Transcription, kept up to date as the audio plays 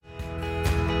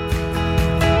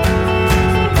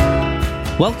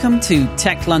Welcome to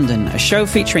Tech London, a show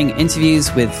featuring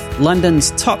interviews with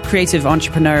London's top creative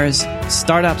entrepreneurs,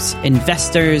 startups,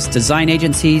 investors, design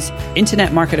agencies,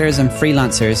 internet marketers and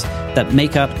freelancers that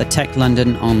make up the Tech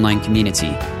London online community,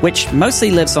 which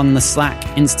mostly lives on the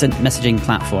Slack instant messaging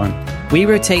platform. We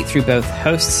rotate through both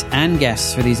hosts and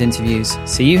guests for these interviews,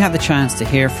 so you have the chance to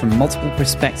hear from multiple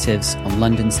perspectives on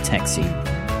London's tech scene.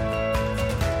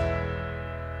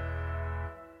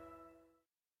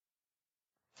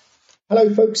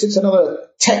 Hello, folks. It's another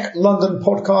Tech London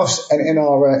podcast, and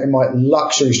in my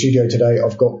luxury studio today,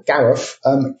 I've got Gareth.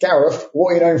 Gareth, what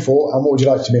are you known for, and what would you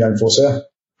like to be known for, sir?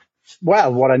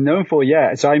 Well, what I'm known for,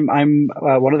 yeah. So I'm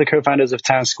one of the co-founders of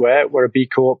Town Square. We're a B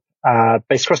Corp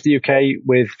based across the UK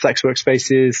with flex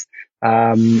workspaces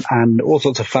and all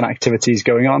sorts of fun activities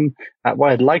going on.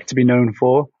 What I'd like to be known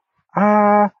for,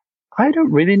 I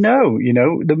don't really know. You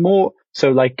know, I've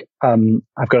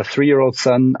got a 3-year-old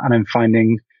son, and I'm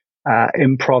finding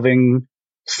improving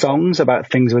songs about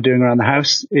things we're doing around the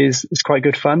house is quite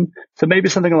good fun. So maybe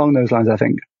something along those lines, I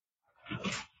think.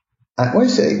 What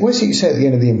is it you say at the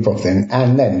end of the improv thing?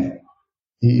 And then?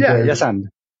 Yes and.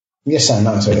 Yes and,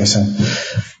 no, sorry, yes and.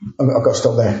 I've got to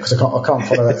stop there because I can't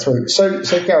follow that through.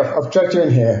 So Gareth, I've dragged you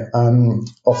in here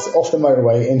off the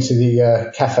motorway into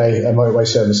the cafe and motorway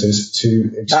services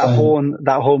to explain.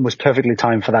 That horn was perfectly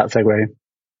timed for that segue.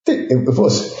 It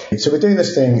was. So we're doing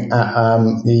this thing at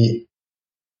the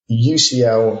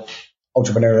UCL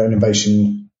Entrepreneurial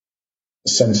Innovation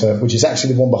Centre, which is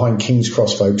actually the one behind King's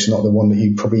Cross, folks, not the one that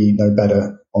you probably know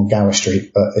better on Gower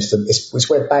Street, but it's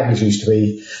where Bagners used to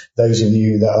be, those of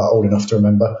you that are old enough to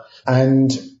remember.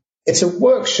 And it's a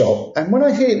workshop. And when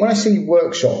I see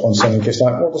workshop on something, it's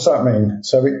like, what does that mean?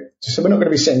 So we're not going to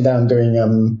be sitting down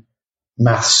doing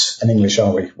maths and English,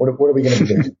 are we? What are we going to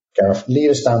be doing, Gareth?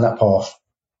 Lead us down that path.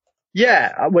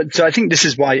 Yeah, so I think this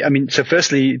is why, so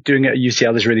firstly, doing it at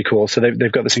UCL is really cool. So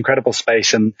they've got this incredible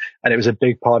space, and it was a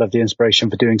big part of the inspiration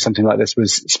for doing something like this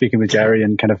was speaking with Jerry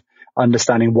and kind of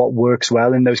understanding what works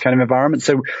well in those kind of environments.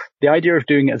 So the idea of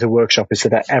doing it as a workshop is so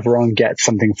that everyone gets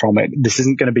something from it. This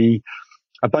isn't going to be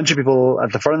a bunch of people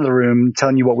at the front of the room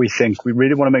telling you what we think. We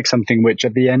really want to make something which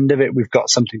at the end of it, we've got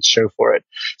something to show for it.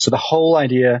 So the whole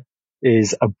idea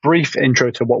is a brief intro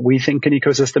to what we think an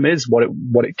ecosystem is, what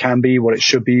it can be, what it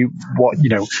should be, what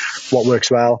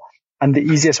works well. And the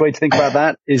easiest way to think about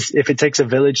that is if it takes a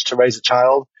village to raise a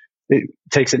child, it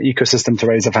takes an ecosystem to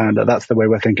raise a founder. That's the way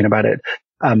we're thinking about it.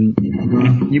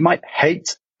 You might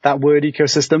hate that word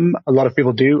ecosystem. A lot of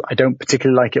people do. I don't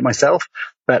particularly like it myself,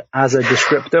 but as a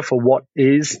descriptor for what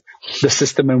is the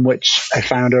system in which a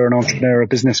founder, an entrepreneur, a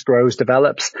business grows,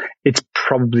 develops, it's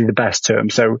probably the best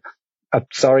term. So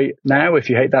sorry now if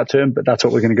you hate that term, but that's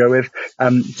what we're going to go with.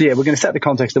 So yeah, we're going to set the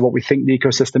context of what we think the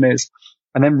ecosystem is.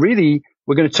 And then really,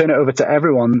 we're going to turn it over to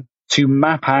everyone to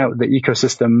map out the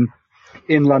ecosystem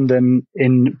in London,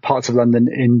 in parts of London,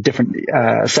 in different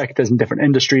sectors and different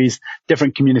industries,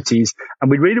 different communities.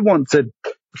 And we really want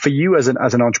for you as an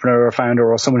entrepreneur or a founder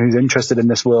or someone who's interested in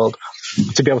this world,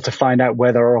 to be able to find out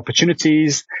where there are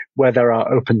opportunities, where there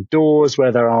are open doors,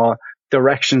 where there are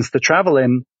directions to travel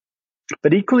in,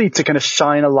 but equally to kind of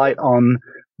shine a light on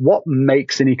what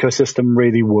makes an ecosystem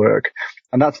really work.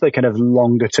 And that's the kind of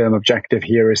longer term objective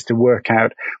here, is to work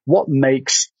out what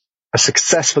makes a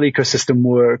successful ecosystem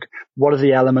work. What are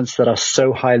the elements that are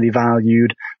so highly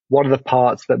valued? What are the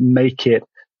parts that make it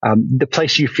the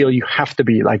place you feel you have to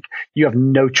be? Like, you have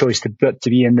no choice but to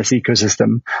be in this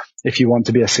ecosystem if you want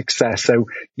to be a success. So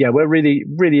yeah, we're really,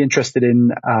 really interested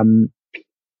in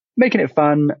making it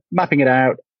fun, mapping it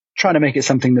out, trying to make it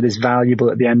something that is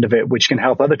valuable at the end of it, which can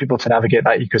help other people to navigate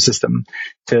that ecosystem,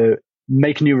 to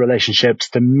make new relationships,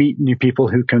 to meet new people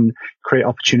who can create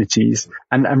opportunities,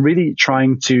 and really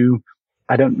trying to,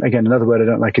 another word I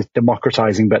don't like is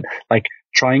democratizing, but like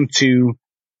trying to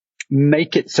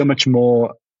make it so much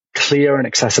more clear and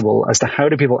accessible as to how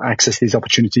do people access these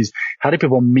opportunities? How do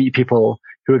people meet people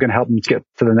who are going to help them to get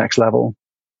to the next level?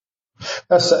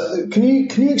 Can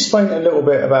you explain a little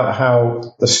bit about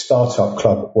how the Startup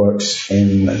Club works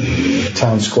in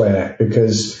Town Square?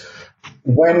 Because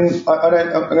I'm going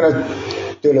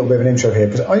to do a little bit of an intro here,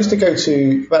 because I used to go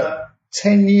to, about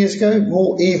 10 years ago,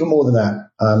 even more than that,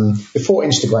 before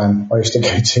Instagram, I used to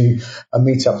go to a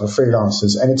meetup for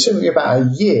freelancers, and it took me about a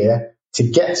year to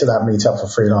get to that meetup for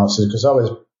freelancers, because I was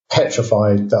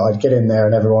petrified that I'd get in there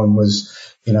and everyone was,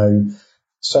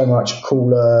 so much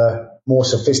cooler, more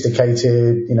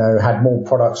sophisticated, had more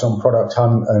products on Product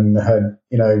Hunt, and had,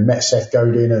 met Seth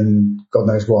Godin and God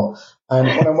knows what. And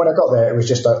when I got there, it was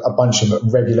just a bunch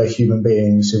of regular human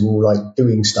beings who were all like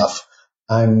doing stuff.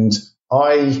 And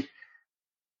I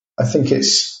think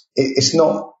it's it's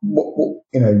not,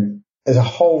 there's a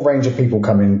whole range of people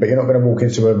coming, but you're not going to walk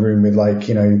into a room with like,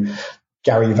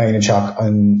 Gary Vaynerchuk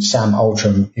and Sam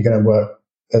Altram. You're going to work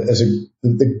as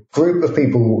the group of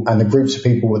people, and the groups of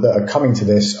people that are coming to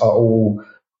this are all,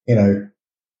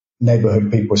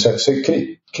 neighborhood people. So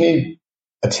can you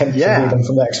attempt to lead on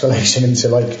from that explanation into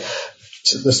like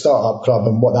the startup club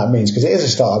and what that means? Because it is a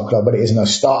startup club, but it isn't a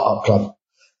startup club.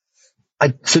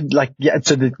 So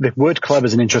the word club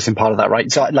is an interesting part of that,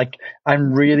 right? So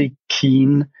I'm really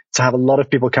keen to have a lot of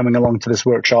people coming along to this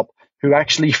workshop who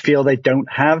actually feel they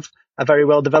don't have a very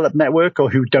well developed network, or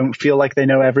who don't feel like they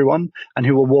know everyone, and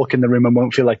who will walk in the room and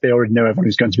won't feel like they already know everyone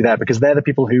who's going to be there, because they're the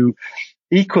people who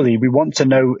equally we want to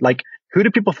know, like, who do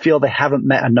people feel they haven't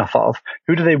met enough of?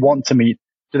 Who do they want to meet?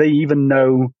 Do they even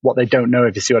know what they don't know,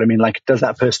 if you see what I mean? Like, does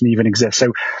that person even exist?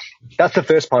 So that's the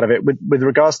first part of it. With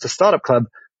regards to Startup Club,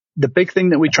 the big thing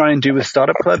that we try and do with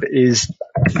Startup Club is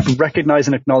recognize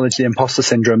and acknowledge the imposter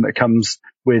syndrome that comes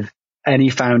with any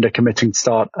founder committing to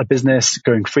start a business,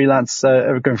 going freelance,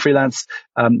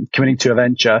 committing to a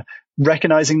venture,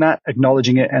 recognizing that,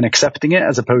 acknowledging it, and accepting it,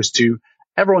 as opposed to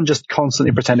everyone just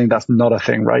constantly pretending that's not a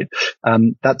thing, right?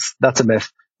 That's a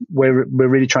myth. We're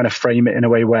really trying to frame it in a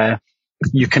way where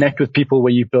you connect with people,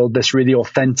 where you build this really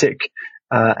authentic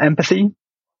empathy,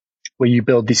 where you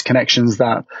build these connections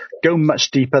that go much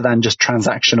deeper than just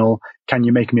transactional. Can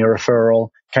you make me a referral?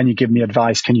 Can you give me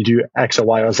advice? Can you do X or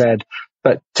Y or Z?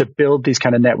 But to build these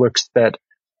kind of networks that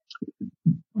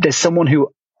there's someone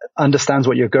who understands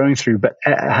what you're going through, but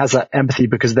has that empathy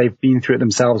because they've been through it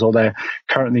themselves, or they're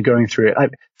currently going through it.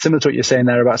 Similar to what you're saying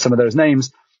there about some of those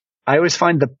names, I always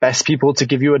find the best people to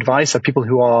give you advice are people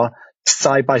who are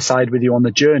side by side with you on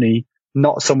the journey,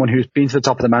 not someone who's been to the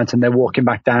top of the mountain, they're walking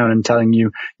back down and telling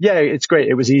you, yeah, it's great,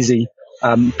 it was easy.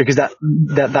 Because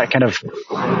that kind of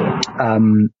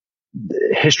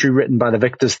history written by the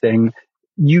victors thing,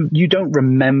 you don't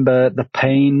remember the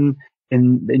pain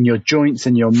in your joints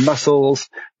and your muscles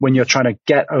when you're trying to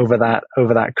get over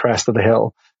that crest of the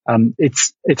hill.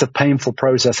 It's a painful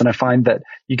process, and I find that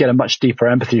you get a much deeper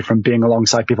empathy from being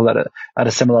alongside people at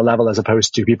a similar level, as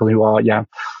opposed to people who are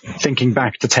thinking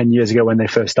back to 10 years ago when they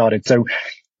first started. So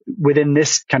within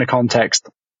this kind of context,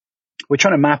 we're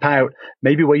trying to map out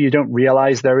maybe where you don't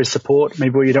realize there is support,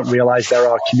 maybe where you don't realize there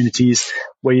are communities,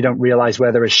 where you don't realize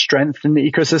where there is strength in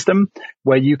the ecosystem,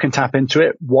 where you can tap into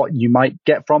it, what you might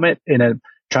get from it in a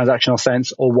transactional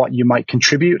sense, or what you might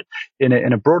contribute in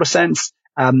a broader sense.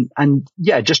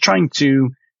 Just trying to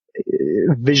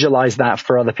visualize that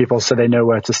for other people so they know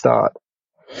where to start.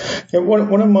 Yeah,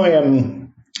 one of my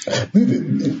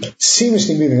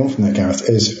seamlessly moving on from that, Gareth,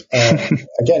 is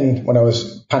again, when I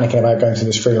was panicking about going to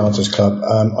this freelancers club,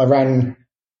 I ran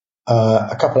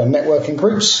a couple of networking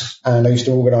groups, and I used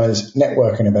to organise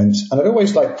networking events, and I'd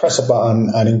always press a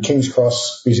button, and in King's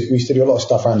Cross, we used to do a lot of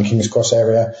stuff around the King's Cross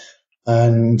area,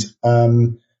 and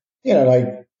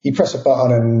you press a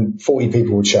button and 40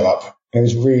 people would show up. It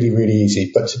was really, really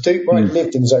easy. But to do, I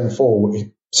lived in Zone 4,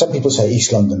 some people say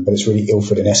East London, but it's really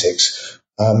Ilford in Essex.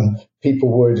 People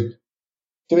would,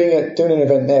 doing an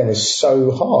event there was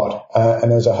so hard.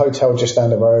 And there's a hotel just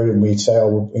down the road, and we'd say,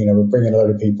 we're bringing a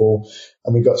load of people.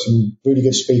 And we got some really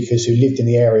good speakers who lived in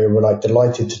the area, were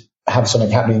delighted to have something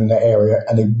happening in that area,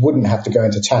 and they wouldn't have to go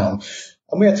into town.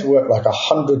 And we had to work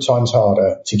 100 times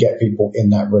harder to get people in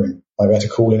that room. We had to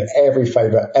call in every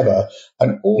favour ever.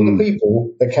 And all the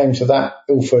people that came to that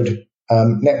Ilford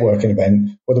networking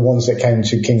event were the ones that came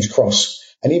to King's Cross.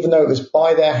 And even though it was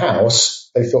by their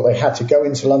house, they thought they had to go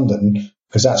into London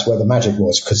because that's where the magic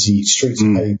was, because the streets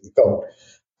are paved with gold.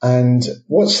 And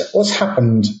what's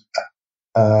happened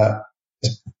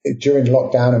during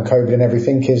lockdown and COVID and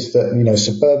everything is that,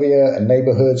 suburbia and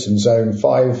neighbourhoods and Zone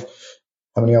 5,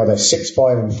 how many are there? 6,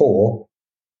 5 and 4.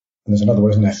 And there's another one,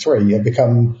 isn't there? 3, have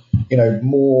become,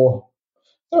 more,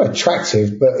 not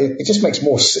attractive, but it just makes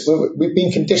more, we've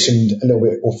been conditioned a little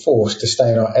bit, or forced to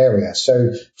stay in our area.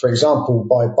 So, for example,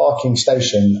 by Barking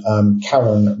Station,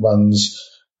 Karen runs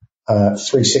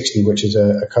 360, which is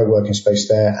a co-working space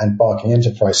there, and Barking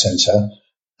Enterprise Centre.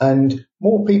 And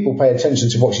more people pay attention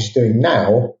to what she's doing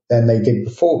now than they did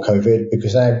before COVID,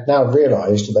 because they've now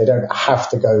realised that they don't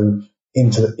have to go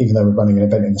even though we're running an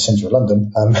event in the centre of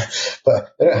London, but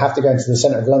they don't have to go into the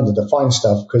centre of London to find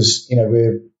stuff, because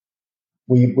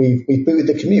we've booted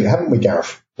the commute, haven't we,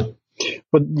 Gareth?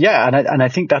 Well, yeah, and I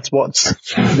think that's what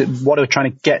we're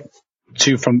trying to get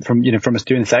to from us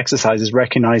doing this exercise, is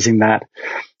recognizing that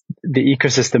the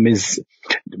ecosystem is,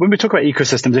 when we talk about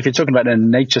ecosystems, if you're talking about it in a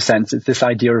nature sense, it's this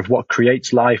idea of what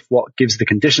creates life, what gives the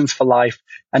conditions for life,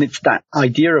 and it's that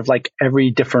idea of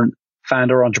every different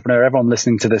founder or entrepreneur, everyone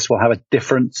listening to this will have a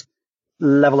different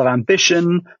level of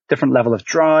ambition, different level of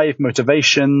drive,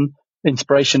 motivation,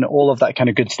 inspiration, all of that kind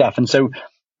of good stuff. And so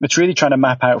it's really trying to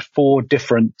map out for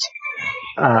different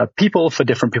people, for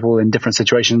different people in different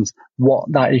situations,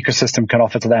 what that ecosystem can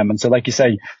offer to them. And so, like you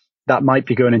say, that might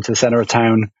be going into the center of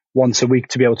town once a week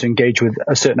to be able to engage with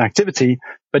a certain activity,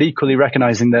 but equally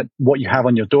recognizing that what you have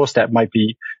on your doorstep might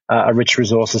be a rich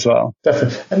resource as well.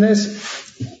 Definitely. And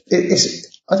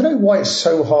I don't know why it's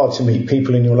so hard to meet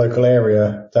people in your local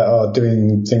area that are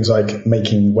doing things like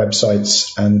making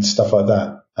websites and stuff like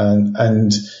that.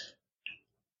 And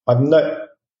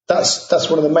that's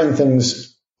one of the main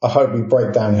things I hope we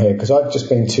break down here, because I've just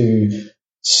been to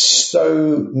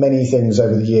so many things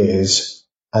over the years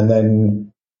and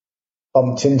then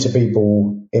bumped into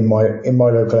people in my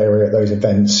local area at those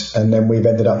events, and then we've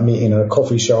ended up meeting in a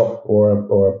coffee shop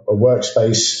or a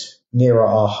workspace nearer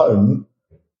our home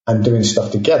and doing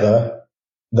stuff together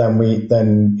than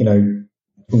running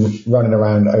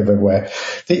around everywhere.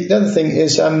 The other thing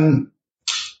is, can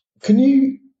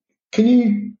you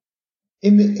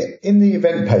in the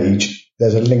event page,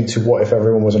 there's a link to what if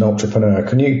everyone was an entrepreneur.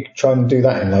 Can you try and do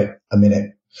that in like a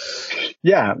minute?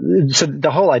 Yeah. So the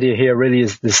whole idea here really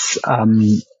is this.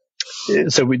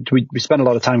 So we spent a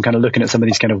lot of time kind of looking at some of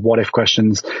these kind of what if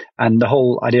questions, and the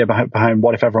whole idea behind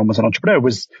what if everyone was an entrepreneur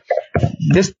was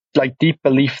this like deep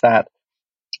belief that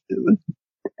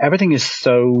everything is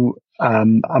so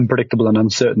unpredictable and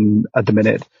uncertain at the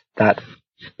minute that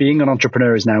being an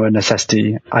entrepreneur is now a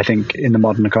necessity, I think, in the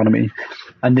modern economy.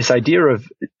 And this idea of,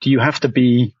 do you have to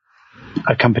be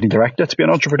a company director to be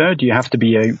an entrepreneur? Do you have to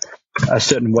be a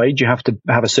certain way? Do you have to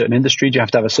have a certain industry? Do you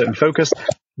have to have a certain focus?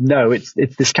 No, it's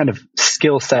this kind of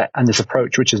skill set and this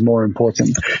approach which is more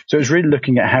important. So it's really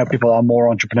looking at how people are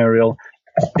more entrepreneurial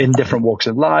in different walks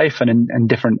of life and in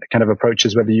different kind of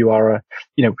approaches, whether you are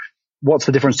what's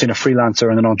the difference between a freelancer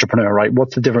and an entrepreneur, right?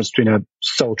 What's the difference between a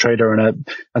sole trader and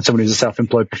someone who's a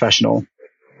self-employed professional?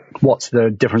 What's the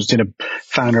difference between a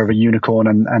founder of a unicorn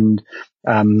and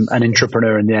an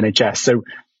entrepreneur in the NHS? So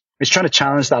it's trying to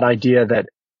challenge that idea that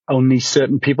only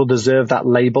certain people deserve that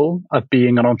label of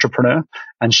being an entrepreneur,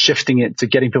 and shifting it to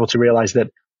getting people to realize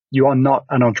that you are not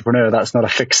an entrepreneur. That's not a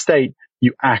fixed state.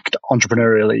 You act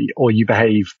entrepreneurially, or you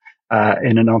behave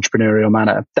in an entrepreneurial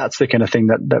manner. That's the kind of thing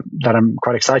that I'm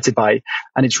quite excited by.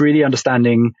 And it's really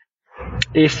understanding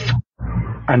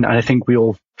and I think we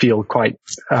all feel quite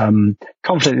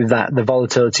confident that the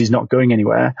volatility is not going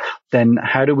anywhere, then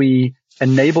how do we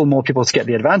enable more people to get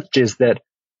the advantages that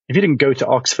if you didn't go to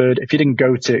Oxford, if you didn't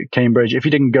go to Cambridge, if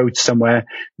you didn't go to somewhere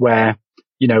where,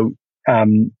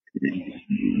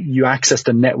 you accessed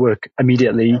a network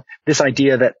immediately, this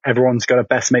idea that everyone's got a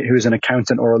best mate who's an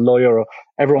accountant or a lawyer, or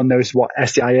everyone knows what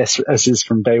SEIS is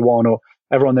from day one, or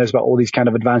everyone knows about all these kind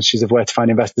of advantages of where to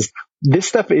find investors. This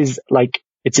stuff is like,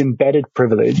 it's embedded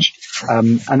privilege.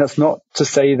 And that's not to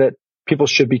say that people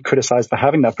should be criticized for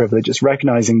having that privilege. It's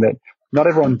recognizing that not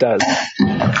everyone does.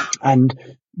 And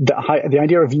the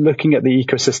idea of looking at the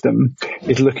ecosystem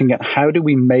is looking at how do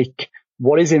we make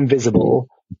what is invisible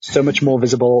so much more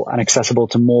visible and accessible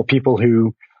to more people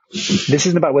who, this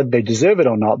isn't about whether they deserve it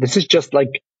or not. This is just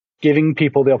like giving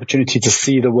people the opportunity to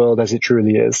see the world as it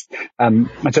truly is. And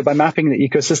so by mapping the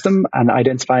ecosystem and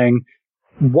identifying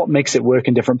what makes it work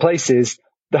in different places,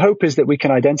 the hope is that we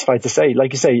can identify to say,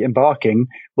 like you say, embarking,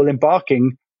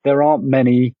 there aren't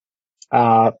many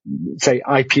say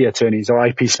IP attorneys or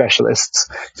IP specialists.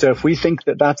 So if we think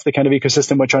that that's the kind of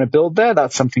ecosystem we're trying to build there,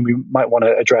 that's something we might want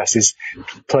to address, is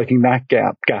plugging that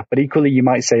gap. But equally, you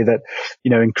might say that,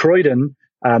 in Croydon,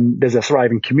 there's a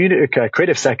thriving community,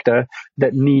 creative sector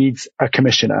that needs a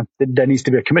commissioner. There needs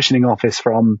to be a commissioning office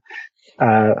from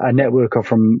a network or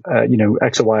from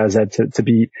X or Y or Z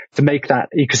to make that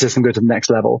ecosystem go to the next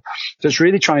level. So it's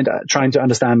really trying to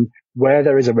understand where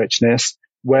there is a richness,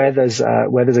 where there's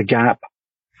a gap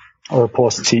or a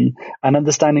paucity, and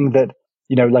understanding that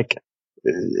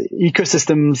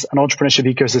ecosystems and entrepreneurship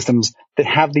ecosystems that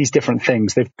have these different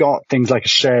things. They've got things like a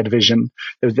shared vision.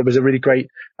 There was a really great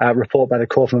report by the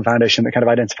Kaufman Foundation that kind of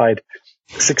identified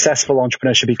successful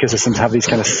entrepreneurship ecosystems have these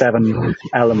kind of 7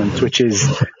 elements, which is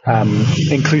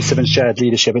inclusive and shared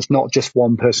leadership. It's not just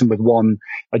one person with one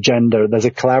agenda. There's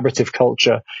a collaborative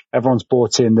culture. Everyone's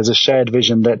bought in. There's a shared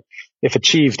vision that, if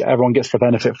achieved, everyone gets the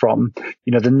benefit from.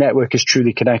 The network is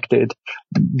truly connected.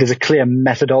 There's a clear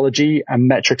methodology and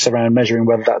metrics around measuring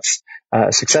whether that's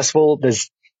successful. There's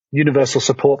universal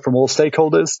support from all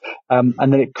stakeholders. And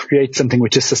then it creates something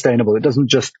which is sustainable. It doesn't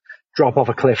just drop off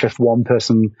a cliff if one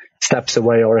person steps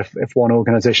away, or if one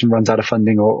organization runs out of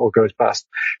funding or goes bust.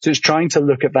 So it's trying to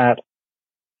look at that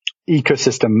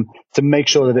ecosystem to make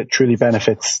sure that it truly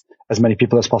benefits as many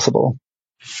people as possible.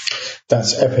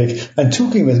 That's epic. And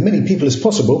talking with as many people as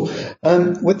possible. So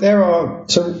what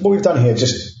we've done here,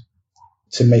 just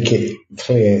to make it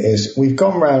clear, is we've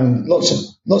gone around lots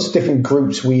of different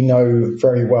groups we know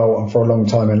very well and for a long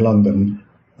time in London,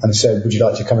 and said, would you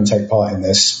like to come and take part in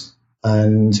this?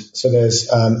 And so there's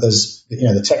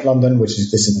the Tech London, this is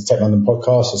the Tech London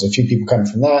podcast. There's a few people coming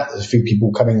from that. There's a few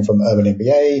people coming from Urban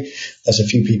MBA. There's a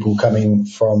few people coming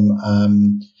from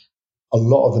a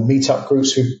lot of the meetup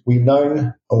groups we've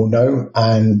known or know,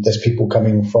 and there's people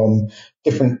coming from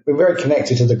different. We're very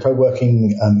connected to the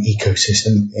co-working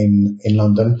ecosystem in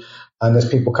London, and there's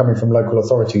people coming from local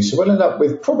authorities. So we'll end up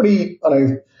with probably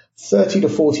 30 to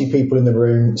 40 people in the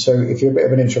room. So if you're a bit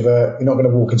of an introvert, you're not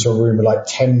going to walk into a room with like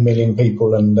 10 million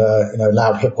people and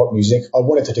loud hip hop music. I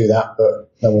wanted to do that, but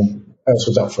no one else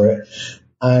was up for it.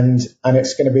 And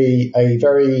it's going to be a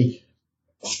very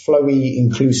flowy,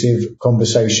 inclusive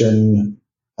conversation.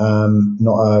 I'm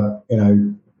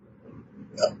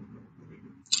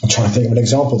trying to think of an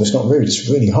example that's not rude. It's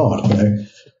really hard,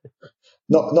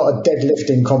 Not a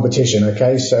deadlifting competition,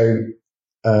 okay? So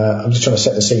I'm just trying to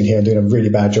set the scene here and doing a really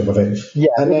bad job of it. Yeah,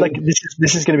 and then,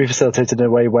 this is going to be facilitated in a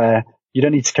way where you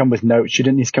don't need to come with notes. You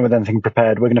don't need to come with anything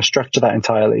prepared. We're going to structure that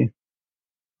entirely.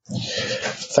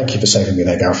 Thank you for saving me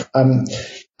there, Gareth. And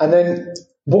then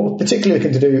what we're particularly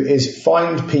looking to do is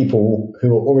find people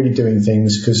who are already doing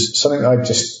things, because something that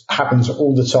just happens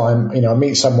all the time. I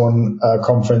meet someone at a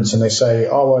conference and they say,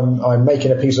 I'm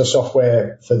making a piece of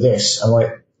software for this. I'm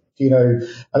like, and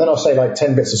then I'll say like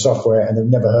 10 bits of software and they've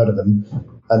never heard of them.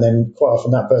 And then quite often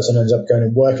that person ends up going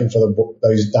and working for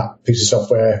that piece of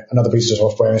software, another piece of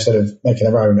software, instead of making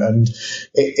their own. And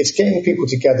it's getting people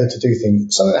together to do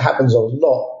things. Something that happens a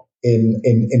lot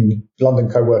in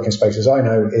London co-working spaces, I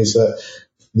know, is that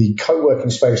the co-working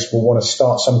space will want to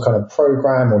start some kind of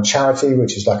program or charity,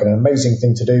 which is like an amazing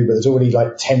thing to do, but there's already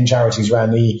like 10 charities around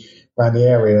the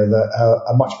area that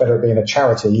are much better at being a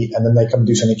charity, and then they come and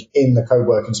do something in the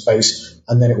co-working space,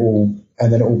 and then it all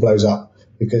blows up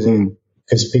because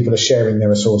people are sharing their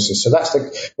resources. So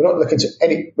we're not looking to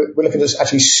we're looking to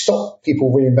actually stop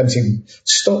people reinventing.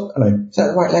 Is that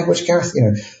the right language, Gareth?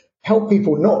 Help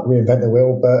people not reinvent the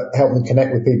wheel, but help them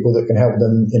connect with people that can help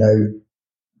them,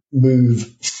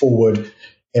 move forward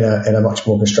in a much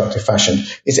more constructive fashion.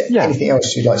 Is there anything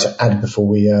else you'd like to add before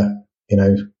we,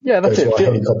 that's it.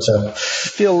 Helicopter?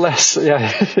 Feel less,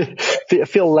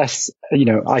 feel less,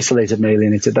 isolated and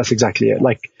alienated. That's exactly it.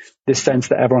 Like this sense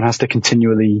that everyone has to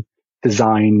continually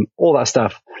design all that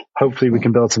stuff. Hopefully we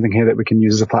can build something here that we can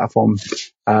use as a platform,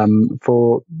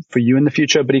 for you in the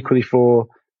future, but equally for,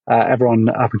 everyone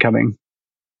up and coming.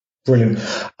 Brilliant.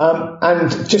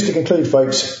 And just to conclude,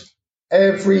 folks,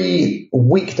 every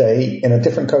weekday in a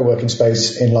different co-working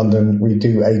space in London, we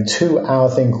do a 2-hour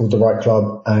thing called The Right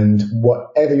Club. And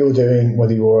whatever you're doing,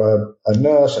 whether you're a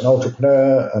nurse, an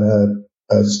entrepreneur, and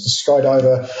a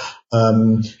skydiver,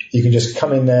 you can just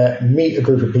come in there, meet a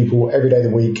group of people every day of the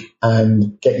week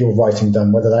and get your writing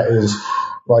done, whether that is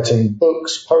writing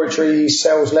books, poetry,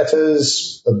 sales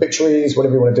letters, obituaries,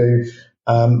 whatever you want to do.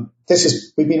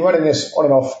 We've been running this on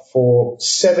and off for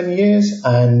 7 years,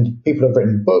 and people have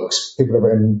written books, people have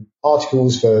written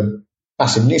articles for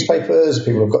massive newspapers,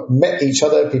 people have met each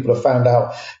other, people have found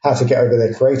out how to get over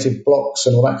their creative blocks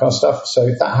and all that kind of stuff.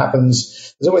 So that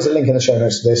happens. There's always a link in the show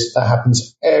notes to this. That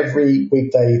happens every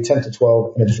weekday, 10 to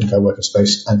 12 in a different co-working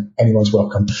space, and anyone's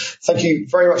welcome. Thank you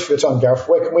very much for your time, Gareth.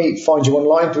 Where can we find you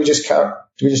online? Do we just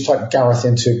type Gareth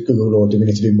into Google, or do we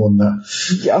need to do more than that?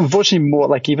 Yeah, unfortunately, more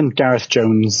like even Gareth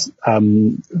Jones. That's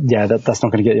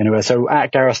not going to get you anywhere. So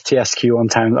at Gareth TSQ on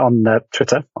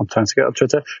Twitter,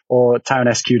 or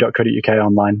townsq.co.uk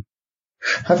online.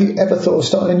 Have you ever thought of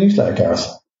starting a newsletter, Gareth?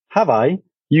 Have I?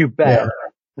 You bet. Yeah.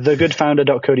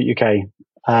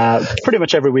 thegoodfounder.co.uk. Pretty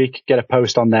much every week, get a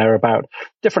post on there about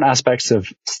different aspects of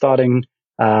starting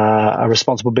a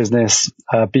responsible business,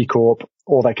 B Corp,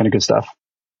 all that kind of good stuff.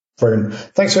 Brilliant.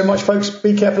 Thanks very much, folks.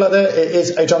 Be careful out there. It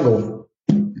is a jungle.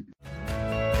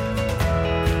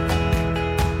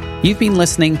 You've been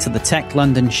listening to the Tech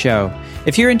London Show.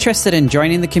 If you're interested in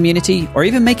joining the community or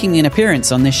even making an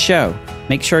appearance on this show,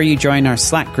 make sure you join our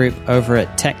Slack group over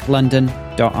at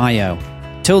techlondon.io.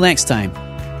 Till next time.